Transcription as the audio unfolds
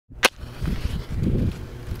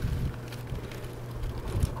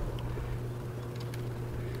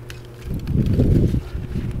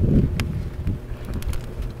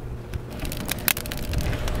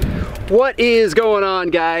What is going on,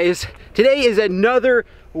 guys? Today is another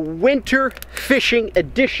winter fishing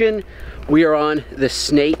edition. We are on the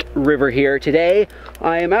Snake River here today.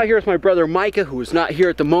 I am out here with my brother Micah, who is not here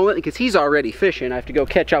at the moment because he's already fishing. I have to go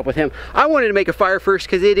catch up with him. I wanted to make a fire first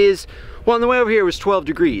because it is, well, on the way over here it was 12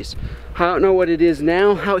 degrees. I don't know what it is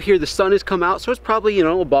now. Out here the sun has come out, so it's probably, you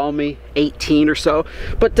know, a balmy 18 or so.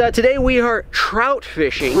 But today we are trout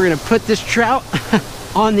fishing. We're gonna put this trout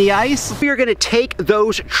on the ice. We are gonna take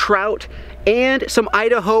those trout and some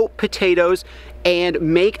Idaho potatoes and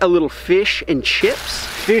make a little fish and chips.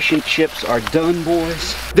 Fish and chips are done,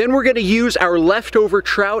 boys. Then we're gonna use our leftover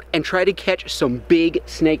trout and try to catch some big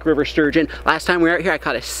Snake River sturgeon. Last time we were out here, I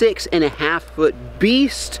caught a 6.5 foot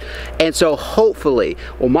beast. And so hopefully,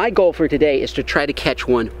 well, my goal for today is to try to catch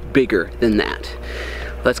one bigger than that.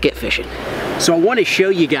 Let's get fishing. So I wanna show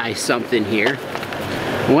you guys something here.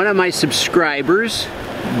 One of my subscribers,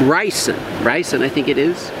 Bryson, I think it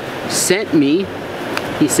is, sent me.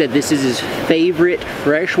 He said this is his favorite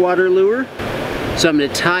freshwater lure. So I'm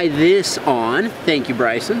gonna tie this on. Thank you,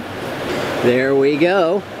 Bryson. There we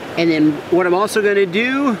go. And then what I'm also gonna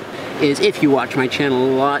do is, if you watch my channel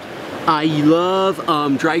a lot, I love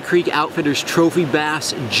Dry Creek Outfitters Trophy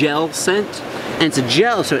Bass Gel Scent. And it's a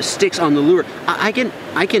gel, so it sticks on the lure. I can,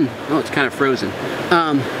 oh, it's kind of frozen.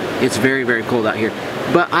 It's very, very cold out here.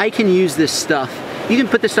 But I can use this stuff. You can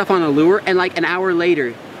put this stuff on a lure and like an hour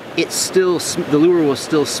later, it's still, the lure will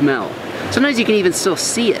still smell. Sometimes you can even still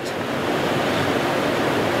see it.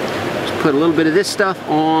 Just put a little bit of this stuff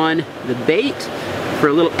on the bait for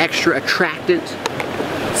a little extra attractant.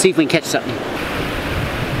 See if we can catch something.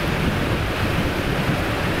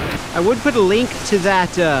 I would put a link to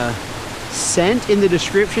that scent in the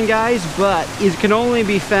description, guys, but it can only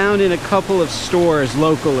be found in a couple of stores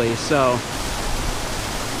locally, so.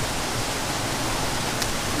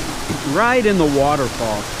 Right in the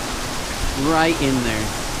waterfall. Right in there.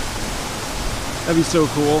 That'd be so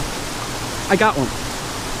cool. I got one.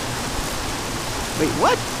 Wait,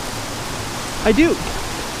 what? I do.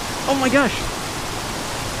 Oh my gosh.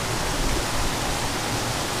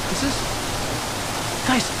 What's this?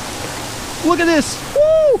 Guys, look at this.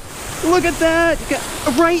 Woo! Look at that.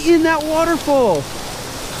 Right in that waterfall.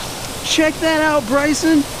 Check that out,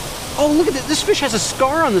 Bryson. Oh, look at this. This fish has a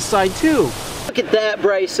scar on the side too. Look at that,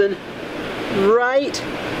 Bryson. Right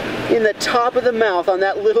in the top of the mouth on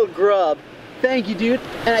that little grub. Thank you, dude.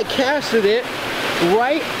 And I casted it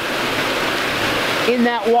right in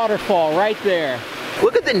that waterfall right there.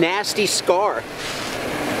 Look at the nasty scar.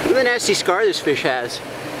 Look at the nasty scar this fish has.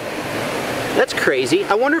 That's crazy.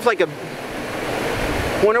 I wonder if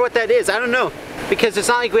wonder what that is. I don't know. Because it's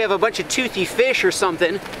not like we have a bunch of toothy fish or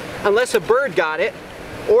something, unless a bird got it,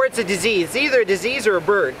 or it's a disease. It's either a disease or a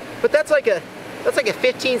bird. But that's like a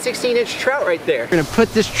 15, 16 inch trout right there. We're gonna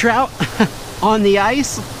put this trout on the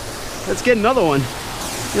ice. Let's get another one.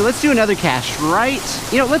 Yeah, let's do another cast, right?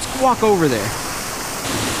 You know, let's walk over there.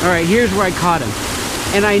 All right, here's where I caught him.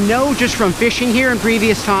 And I know just from fishing here in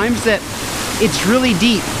previous times that it's really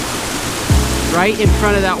deep, right in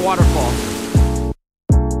front of that waterfall.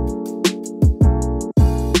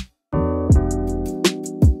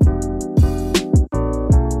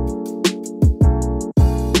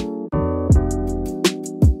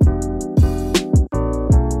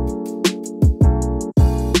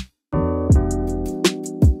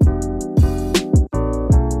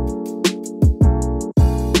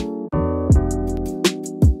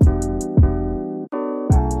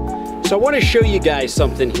 So I want to show you guys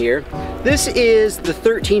something here. This is the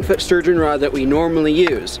 13-foot sturgeon rod that we normally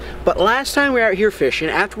use. But last time we were out here fishing,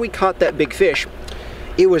 after we caught that big fish,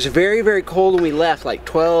 it was very, very cold when we left, like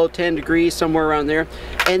 12, 10 degrees, somewhere around there.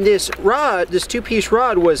 And this rod, this two-piece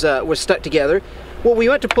rod was stuck together. Well, we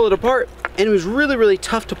went to pull it apart, and it was really, really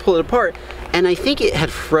tough to pull it apart. And I think it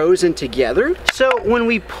had frozen together. So when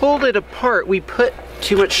we pulled it apart, we put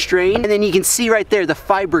too much strain. And then you can see right there, the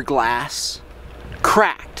fiberglass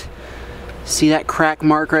cracked. See that crack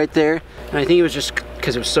mark right there? And I think it was just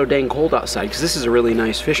because it was so dang cold outside, because this is a really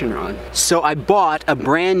nice fishing rod. So I bought a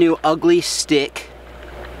brand new ugly stick,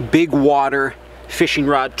 big water fishing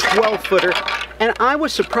rod, 12-footer, and I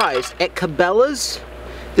was surprised. At Cabela's,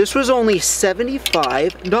 this was only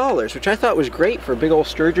 $75, which I thought was great for a big old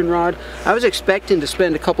sturgeon rod. I was expecting to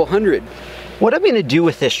spend a couple hundred. What I'm gonna do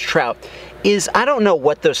with this trout is, I don't know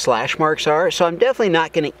what those slash marks are, so I'm definitely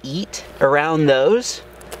not gonna eat around those.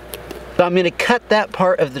 So I'm gonna cut that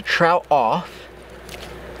part of the trout off.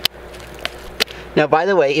 Now, by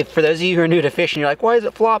the way, if for those of you who are new to fishing, you're like, why is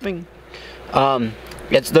it flopping? Those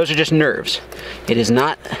are just nerves. It is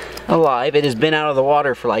not alive. It has been out of the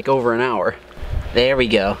water for like over an hour. There we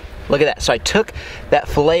go. Look at that. So I took that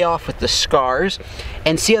fillet off with the scars,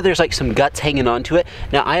 and see how there's like some guts hanging onto it?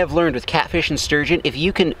 Now I have learned with catfish and sturgeon, if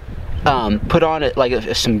you can put on it like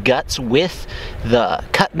some guts with the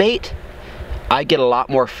cut bait, I get a lot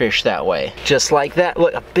more fish that way. Just like that.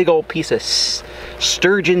 Look, a big old piece of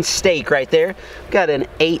sturgeon steak right there. Got an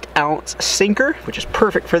 8-ounce sinker, which is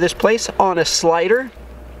perfect for this place, on a slider.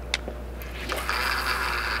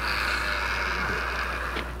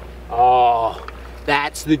 Oh,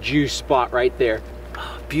 that's the juice spot right there.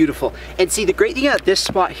 Oh, beautiful. And see, the great thing about this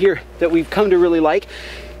spot here that we've come to really like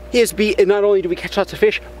is not only do we catch lots of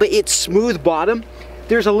fish, but it's smooth bottom.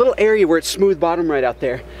 There's a little area where it's smooth bottom right out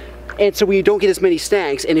there. And so we don't get as many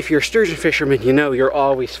snags. And if you're a sturgeon fisherman, you know you're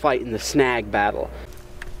always fighting the snag battle.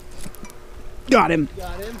 Got him.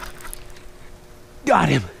 Got him. Got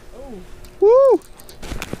him. Oh. Woo!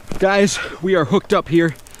 Guys, we are hooked up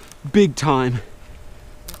here big time.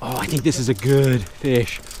 Oh, I think this is a good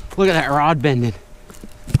fish. Look at that rod bending.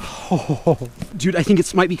 Oh, dude, I think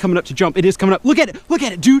it might be coming up to jump. It is coming up. Look at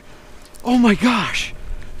it, dude. Oh my gosh.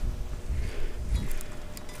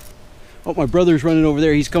 Oh, my brother's running over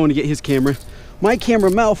there. He's going to get his camera. My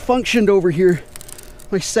camera malfunctioned over here.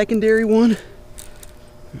 My secondary one.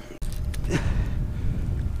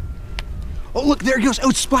 Oh, look, there it goes. Oh,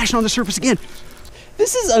 it's splashing on the surface again.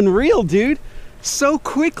 This is unreal, dude. So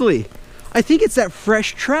quickly. I think it's that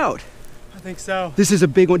fresh trout. I think so. This is a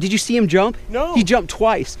big one. Did you see him jump? No. He jumped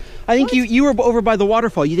twice. I think you were over by the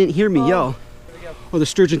waterfall. You didn't hear me yell. Oh, the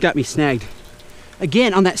sturgeon got me snagged.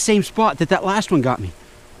 Again, on that same spot that last one got me.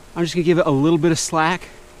 I'm just gonna give it a little bit of slack.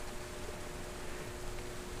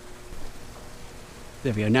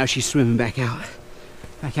 There we go. Now she's swimming back out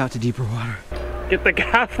to deeper water. Get the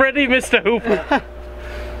gaff ready, Mr. Hooper.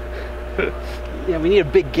 Yeah, we need a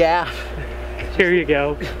big gaff. Here you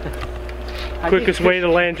go. Quickest way to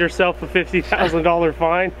land yourself a $50,000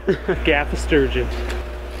 fine, gaff a sturgeon.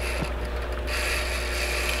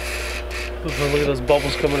 Look at those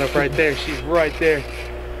bubbles coming up right there. She's right there.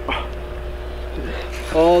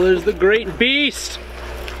 Oh, there's the great beast.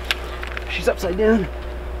 She's upside down.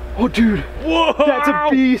 Oh, dude. Whoa! That's a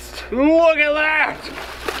beast. Look at that.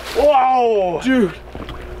 Whoa. Dude.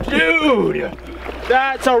 Dude.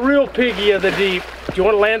 That's a real piggy of the deep. Do you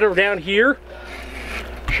want to land her down here?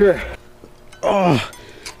 Sure. Oh,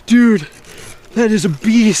 dude. That is a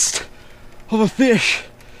beast of a fish.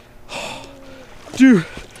 Oh, dude.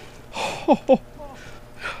 Oh.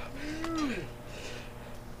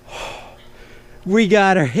 We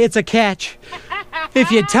got her. It's a catch. If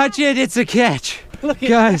you touch it, it's a catch.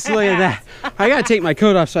 Guys, look at that. I gotta take my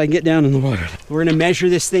coat off so I can get down in the water. We're gonna measure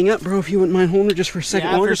this thing up, bro, if you wouldn't mind holding it just for a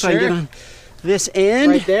second longer so I can get on this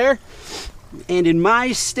end. Right there. And in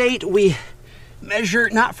my state, we measure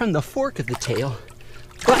not from the fork of the tail,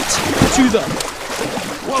 but to the,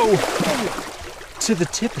 to the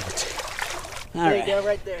tip of the tail. All right. There you go,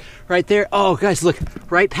 right there. Right there. Oh, guys, look,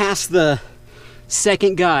 right past the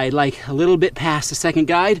second guide, like a little bit past the second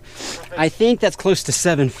guide. Perfect. I think that's close to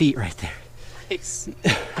 7 feet right there. Nice.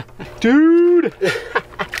 Dude!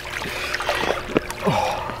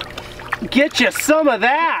 Oh. Get you some of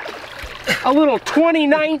that! A little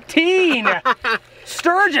 2019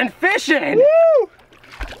 sturgeon fishing! Woo!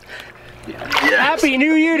 Yes. Happy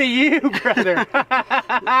New Year to you, brother!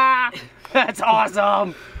 That's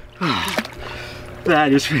awesome!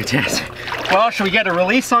 That is fantastic. Well, should we get a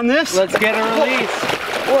release on this? Let's get a release.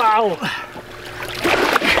 Wow.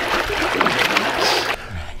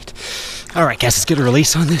 All right, guys, let's get a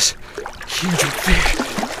release on this huge fish.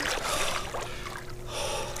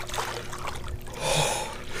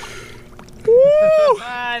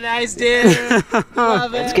 Nice, dude.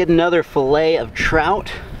 Love it. Let's get another fillet of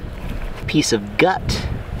trout, piece of gut.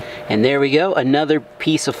 And there we go, another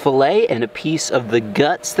piece of fillet and a piece of the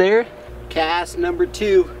guts there. Cast number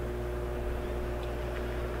 2.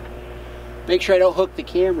 Make sure I don't hook the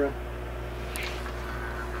camera.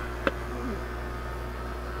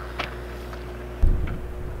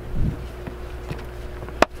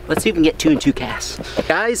 Let's see if we can get 2 and 2 casts.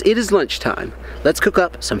 Guys, it is lunchtime. Let's cook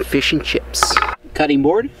up some fish and chips. Cutting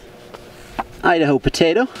board, Idaho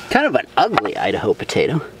potato. Kind of an ugly Idaho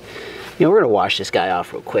potato. You know, we're gonna wash this guy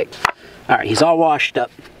off real quick. All right, he's all washed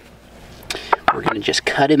up. We're gonna just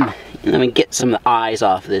cut him and then get some of the eyes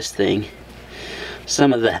off this thing.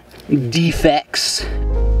 Some of the defects.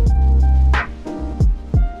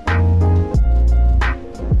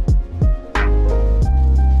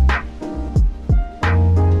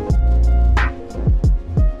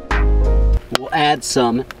 We'll add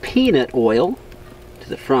some peanut oil to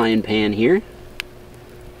the frying pan here.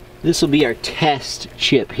 This will be our test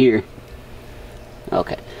chip here.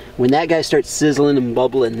 Okay. When that guy starts sizzling and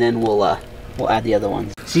bubbling, then we'll add the other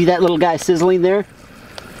ones. See that little guy sizzling there?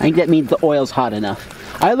 I think that means the oil's hot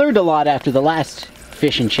enough. I learned a lot after the last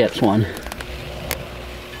fish and chips one.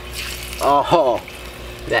 Oh,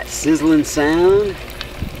 that sizzling sound.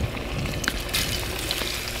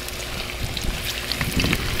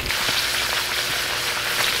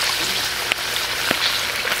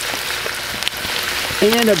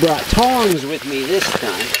 And I brought tongs with me this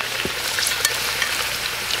time.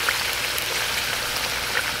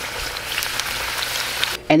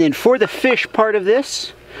 And then for the fish part of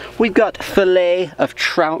this, we've got fillet of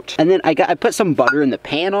trout. And then I put some butter in the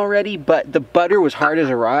pan already, but the butter was hard as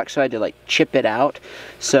a rock, so I had to like chip it out.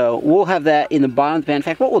 So we'll have that in the bottom of the pan. In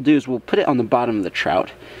fact, what we'll do is we'll put it on the bottom of the trout.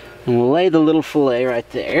 And we'll lay the little fillet right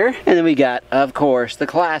there. And then we got, of course, the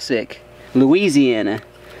classic Louisiana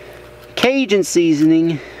Cajun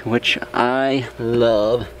seasoning, which I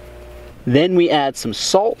love. Then we add some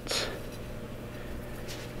salt.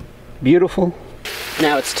 Beautiful.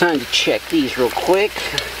 Now it's time to check these real quick.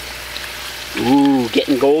 Ooh,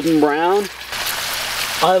 getting golden brown.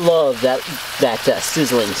 I love that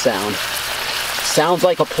sizzling sound. Sounds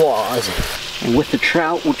like applause. And with the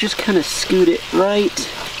trout, we'll just kind of scoot it right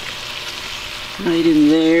in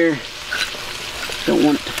there. Don't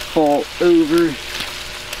want it to fall over.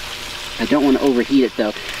 I don't want to overheat it though.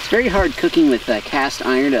 It's very hard cooking with cast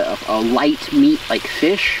iron, a light meat like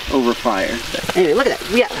fish over fire. But anyway, look at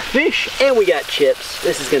that. We got fish and we got chips.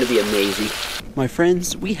 This is going to be amazing. My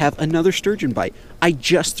friends, we have another sturgeon bite. I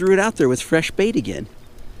just threw it out there with fresh bait again.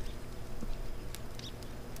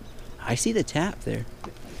 I see the tap there.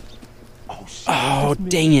 Oh,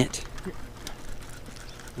 dang it.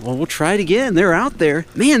 Well, we'll try it again. They're out there.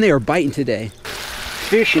 Man, they are biting today.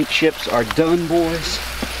 Fish and chips are done, boys.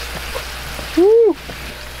 Woo!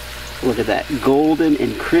 Look at that, golden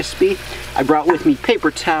and crispy. I brought with me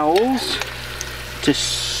paper towels to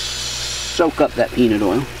soak up that peanut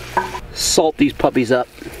oil. Salt these puppies up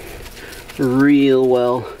real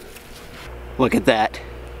well. Look at that,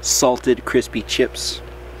 salted crispy chips.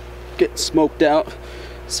 Getting smoked out.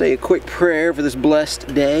 Say a quick prayer for this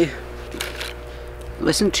blessed day.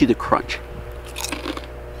 Listen to the crunch.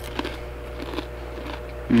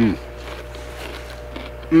 Mmm.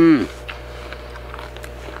 Mmm.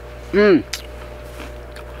 Mmm.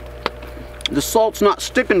 The salt's not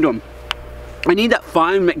sticking to them. I need that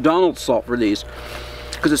fine McDonald's salt for these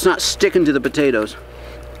because it's not sticking to the potatoes.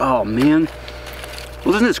 Oh man.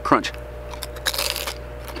 Listen to this crunch.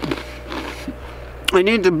 I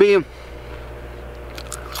need to be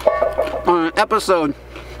on an episode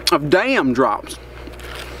of Damn Drops.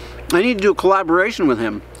 I need to do a collaboration with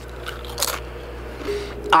him.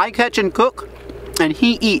 I catch and cook and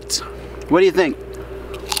he eats. What do you think?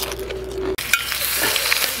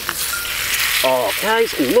 Oh,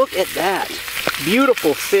 guys, look at that.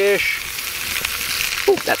 Beautiful fish.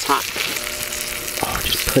 Oh, that's hot. Oh,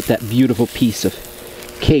 just put that beautiful piece of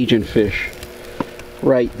Cajun fish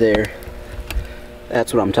right there.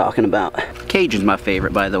 That's what I'm talking about. Cajun's my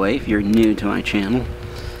favorite, by the way, if you're new to my channel.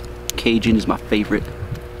 Cajun is my favorite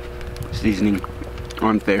seasoning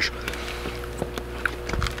on fish.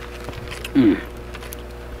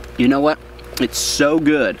 You know what? It's so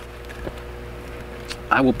good.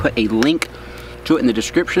 I will put a link to it in the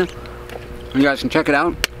description. You guys can check it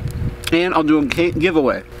out. And I'll do a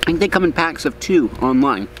giveaway. I think they come in packs of 2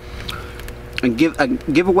 online. And give a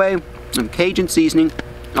giveaway of Cajun seasoning.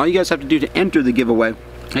 All you guys have to do to enter the giveaway, you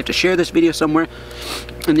have to share this video somewhere,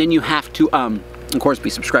 and then you have to, of course, be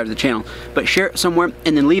subscribed to the channel, but share it somewhere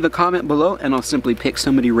and then leave a comment below, and I'll simply pick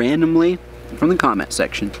somebody randomly from the comment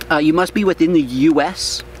section. You must be within the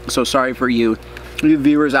US, so sorry for you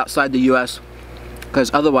viewers outside the US, because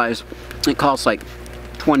otherwise it costs like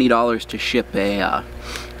 $20 to ship a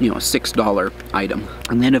 $6 item.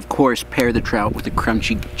 And then of course pair the trout with a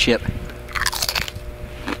crunchy chip.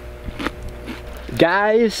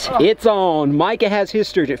 Guys, it's on. Micah has his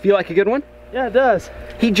sturgeon. Feel like a good one? Yeah, it does.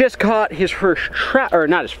 He just caught his first trout, or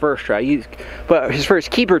not his first trout, but his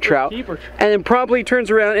first keeper trout. And then promptly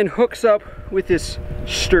turns around and hooks up with this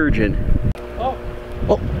sturgeon. Oh,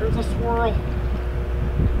 there's a swirl.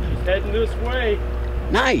 She's heading this way.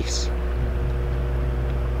 Nice.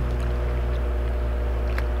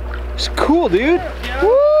 It's cool, dude. Yeah.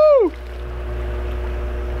 Woo!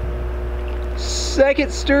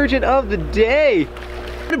 Second sturgeon of the day.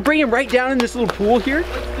 I'm gonna bring him right down in this little pool here.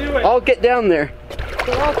 Let's do it. I'll get down there.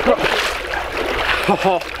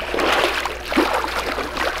 Oh.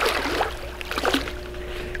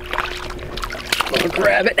 I'll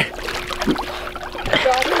grab it.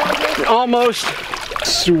 Almost.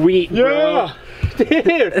 Sweet, bro. Yeah.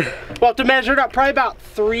 Dude, we'll have to measure it up, probably about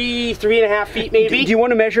 3.5 feet maybe. Do you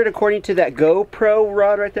want to measure it according to that GoPro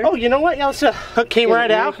rod right there? Oh, you know what? Yeah, let's hook came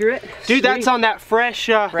right out. Accurate. Dude, that's on that fresh,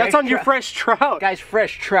 that's on your fresh trout. Guys,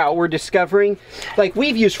 fresh trout. We're discovering, like,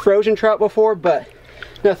 we've used frozen trout before, but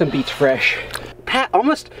nothing beats fresh. Pat,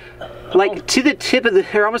 almost like to the tip of the,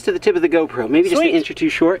 or almost to the tip of the GoPro. Maybe just an inch or two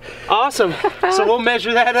short. Awesome. So we'll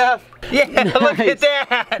measure that up. Yeah, nice. Look at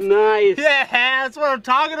that. Nice. Yeah, that's what I'm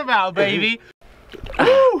talking about, baby.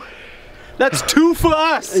 Woo! That's 2 for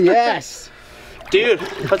us. Yes. Dude,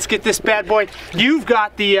 let's get this bad boy. You've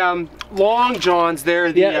got the long johns there.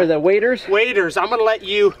 Or the waders. Waders. I'm gonna let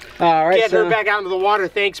you get her back out into the water.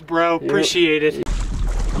 Thanks, bro. Yep. Appreciate it.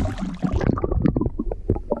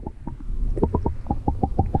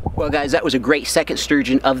 Well, guys, that was a great second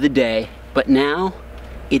sturgeon of the day, but now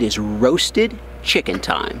it is roasted chicken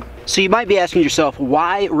time. So you might be asking yourself,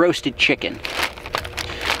 why roasted chicken?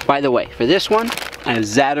 By the way, for this one, I have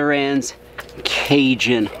Zatarain's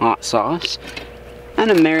Cajun hot sauce. I'm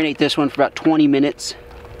gonna marinate this one for about 20 minutes.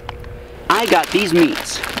 I got these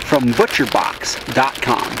meats from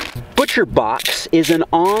butcherbox.com. ButcherBox is an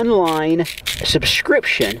online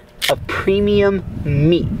subscription of premium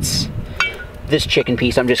meats. This chicken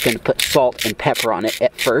piece, I'm just going to put salt and pepper on it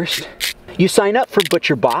at first. You sign up for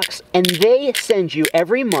ButcherBox and they send you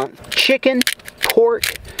every month chicken,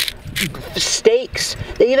 pork, steaks.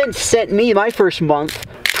 They even sent me my first month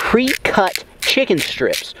pre-cut chicken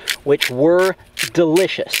strips, which were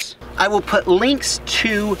delicious. I will put links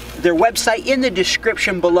to their website in the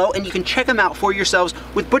description below, and you can check them out for yourselves.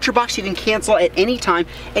 With ButcherBox, you can cancel at any time,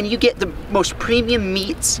 and you get the most premium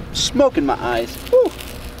meats. Smoke in my eyes. Woo.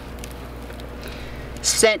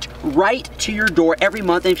 Sent right to your door every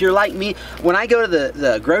month. And if you're like me, when I go to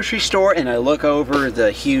the grocery store and I look over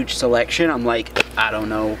the huge selection, I'm like, I don't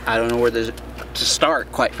know where to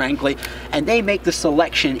start, quite frankly. And they make the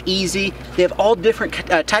selection easy. They have all different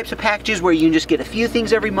types of packages where you can just get a few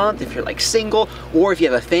things every month if you're like single, or if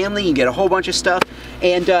you have a family, you can get a whole bunch of stuff.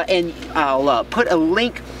 And I'll put a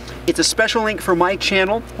link. It's a special link for my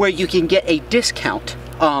channel where you can get a discount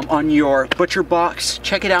on your ButcherBox.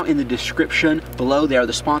 Check it out in the description below. They are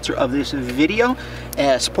the sponsor of this video.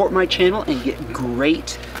 Support my channel and get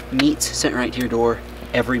great meats sent right to your door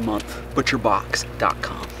every month.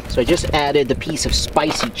 ButcherBox.com. So I just added the piece of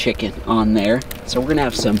spicy chicken on there. So we're gonna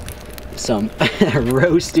have some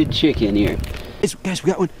roasted chicken here. Guys,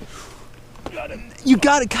 we got one. You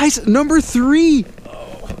got it, guys. Number 3.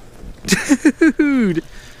 Oh. Dude,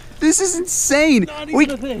 this is insane. We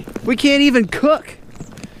can't even cook.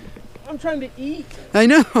 I'm trying to eat. I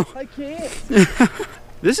know. I can't.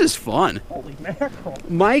 This is fun. Holy mackerel.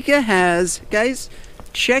 Micah has, guys,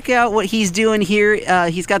 check out what he's doing here.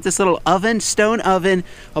 He's got this little oven, stone oven.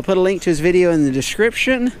 I'll put a link to his video in the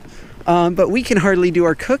description. But we can hardly do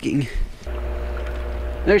our cooking.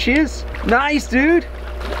 There she is. Nice, dude.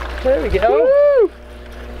 There we go. Woo!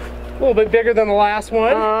 A little bit bigger than the last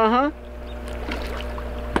one. Uh-huh.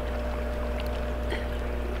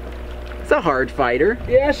 It's a hard fighter.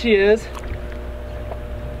 Yeah, she is.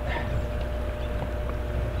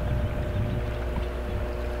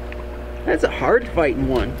 That's a hard fighting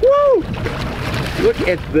one. Woo! Look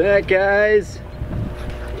at that, guys.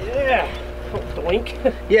 Yeah. Oh,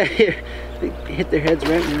 doink. Yeah, here. They hit their heads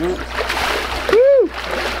right in the mouth. Woo!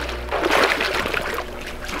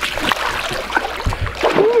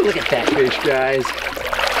 Woo! Look at that fish, guys.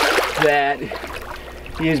 That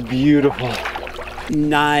is beautiful.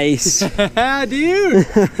 Nice. Dude,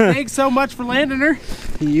 thanks so much for landing her.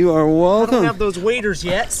 You are welcome. I don't have those waders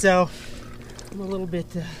yet, so I'm a little bit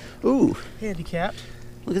handicapped.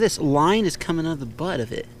 Look at this. Line is coming out of the butt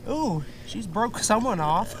of it. Ooh, she's broke someone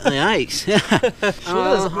off. Yikes. Look at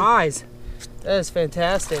those eyes. That is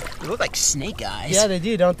fantastic. They look like snake eyes. Yeah, they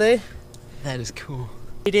do, don't they? That is cool.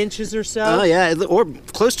 8 inches or so. Oh yeah, or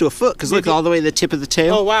close to a foot, because look all the way to the tip of the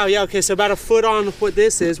tail. Oh wow, yeah, okay, so about a foot on what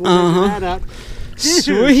this is. We'll measure that up. Dude.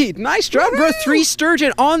 Sweet, nice job, bro. 3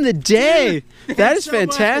 sturgeon on the day. Dude, that is so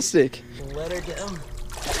fantastic. Let her go.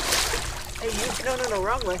 Hey, no,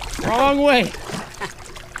 wrong way. Wrong way.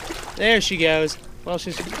 There she goes. Well,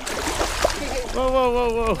 she's.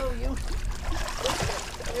 Whoa.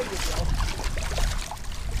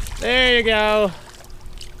 There you go.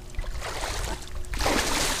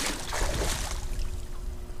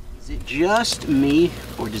 Is it just me,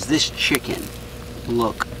 or does this chicken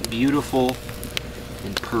look beautiful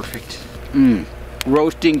and perfect?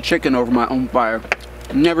 Roasting chicken over my own fire.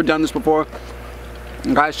 Never done this before.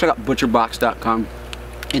 And guys, check out butcherbox.com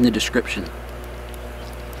in the description.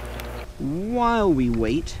 While we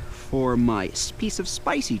wait for my piece of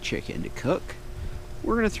spicy chicken to cook,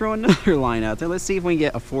 we're gonna throw another line out there. Let's see if we can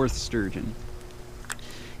get a fourth sturgeon.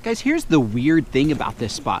 Guys, here's the weird thing about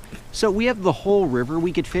this spot. So we have the whole river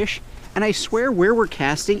we could fish, and I swear where we're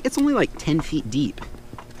casting, it's only like 10 feet deep.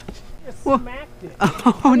 Well, smacked it.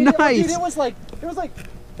 Oh, nice. Dude, it was like,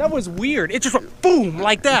 that was weird. It just went boom,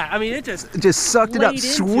 like that. I mean, it just sucked it up.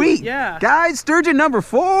 Sweet. Yeah. Guys, sturgeon number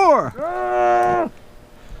 4.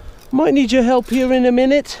 Might need your help here in a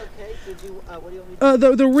minute. Okay, did you, what do you want me to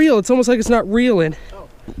do? The reel, it's almost like it's not reeling. Oh.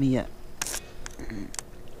 Let me, there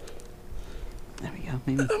we go,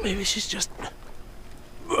 maybe. Maybe she's just...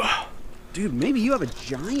 Dude, maybe you have a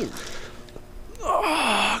giant.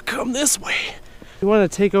 Oh, come this way. You want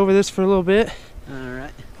to take over this for a little bit? All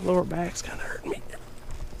right. Lower back's kind of hurting me.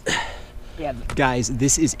 Yeah. Guys,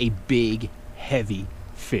 this is a big, heavy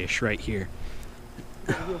fish right here.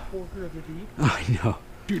 I know.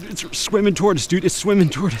 Dude, it's swimming toward us, dude. It's swimming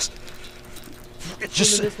toward us. It's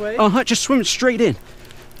just this way? just swimming straight in.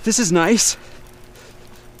 This is nice.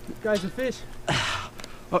 Guys, a fish.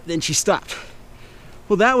 Oh, then she stopped.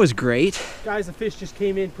 Well, that was great. Guys, the fish just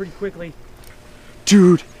came in pretty quickly.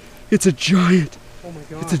 Dude, it's a giant. Oh my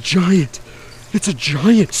god. It's a giant. It's a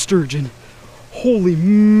giant sturgeon. Holy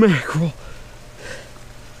mackerel.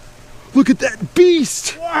 Look at that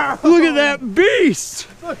beast. Wow. Look at that beast.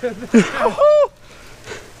 Look at that.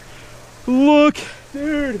 Look,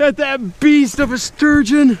 dude, at that beast of a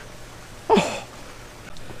sturgeon. Oh.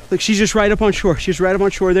 Look, she's just right up on shore. She's right up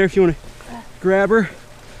on shore there if you want to grab her.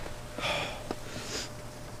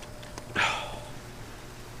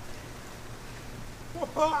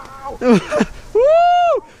 Wow.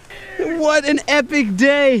 Woo! What an epic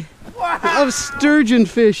day of sturgeon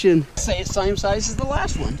fishing. Say it's same size as the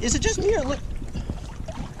last one. Is it just me or look?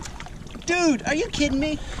 Dude, are you kidding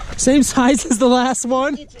me? Same size as the last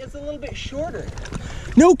one? It's a little bit shorter.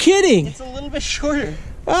 No kidding. It's a little bit shorter.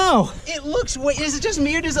 Oh. It looks way, is it just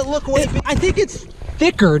me or does it look way big? I think it's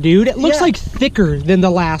thicker, dude. It looks like thicker than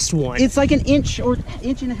the last one. It's like an inch or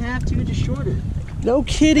inch and a half, 2 inches shorter. No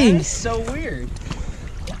kidding. That is so weird.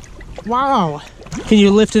 Wow. Can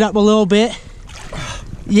you lift it up a little bit?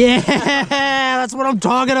 Yeah, that's what I'm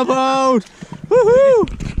talking about.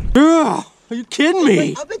 Woohoo! Ugh, are you kidding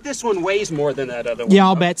me? I bet this one weighs more than that other one. Yeah,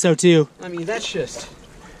 I'll bet so too. I mean, that's just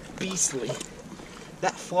beastly.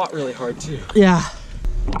 That fought really hard too. Yeah.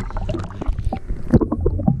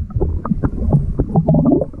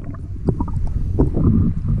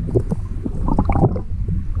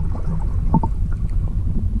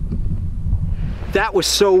 That was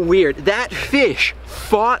so weird. That fish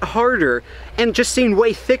fought harder and just seemed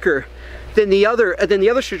way thicker than the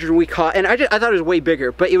other sturgeon we caught. And I thought it was way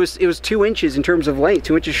bigger, but it was 2 inches in terms of length,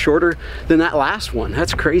 2 inches shorter than that last one.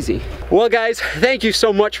 That's crazy. Well, guys, thank you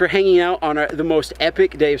so much for hanging out on the most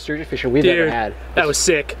epic day of sturgeon fishing we've ever had. That was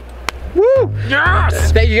sick. Woo!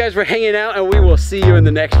 Yes! Thank you guys for hanging out, and we will see you in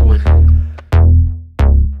the next one.